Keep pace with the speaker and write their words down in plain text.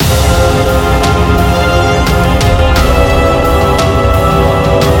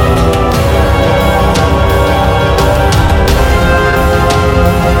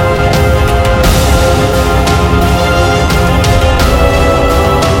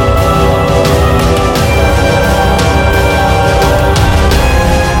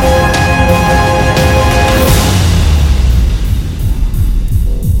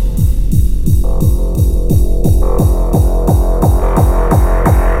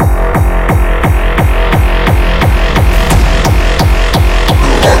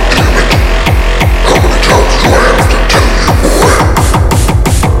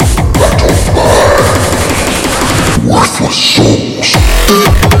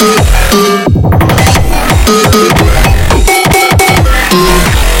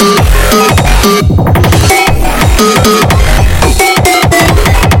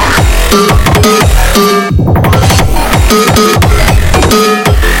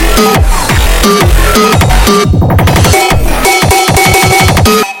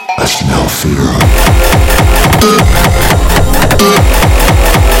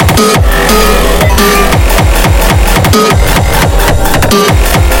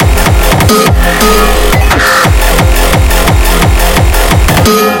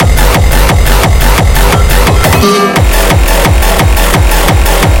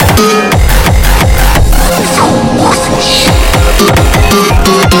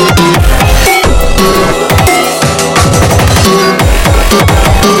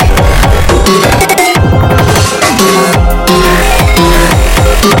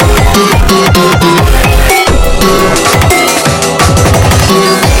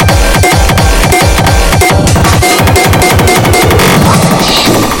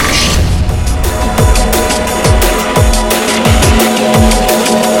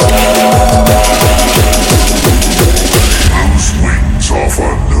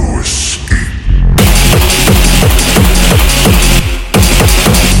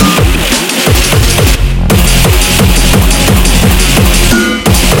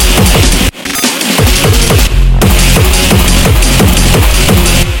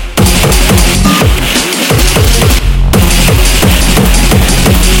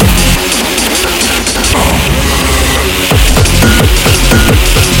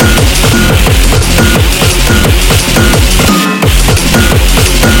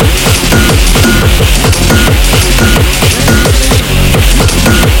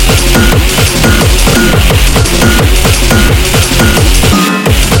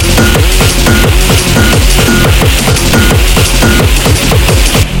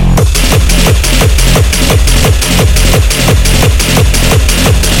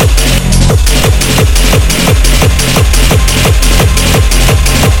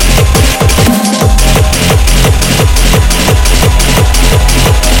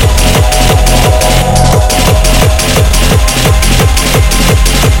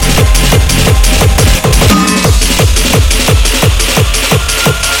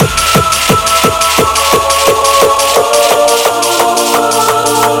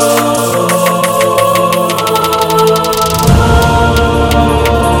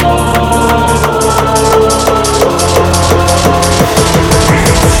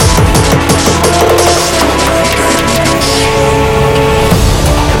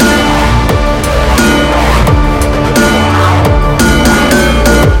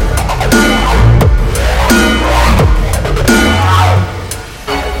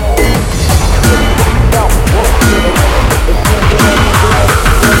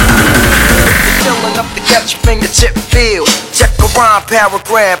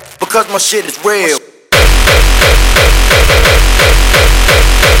Paragraph, because my shit is real.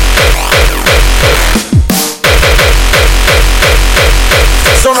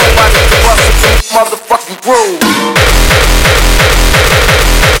 So nobody can bust a motherfucking groove.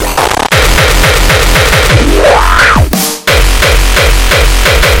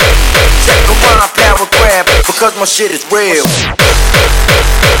 Check a rhyme paragraph, because my shit is real.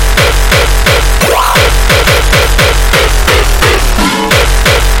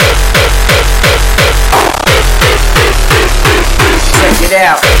 Check it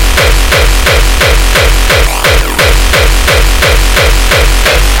out.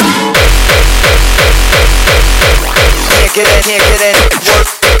 Can't get in, work,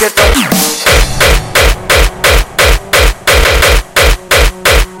 get the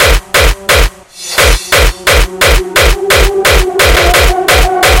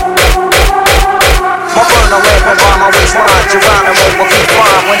my burner lamp around my waistline, Geronimo keep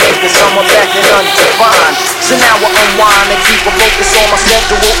fine when they get someone back and undefined. So now I unwind and keep a focus on my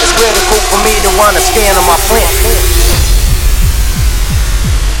schedule. It's critical for me to run a scan of my plan.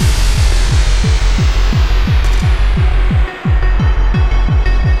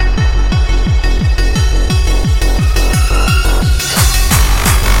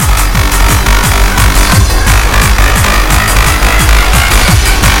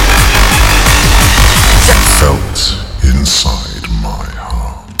 Felt inside.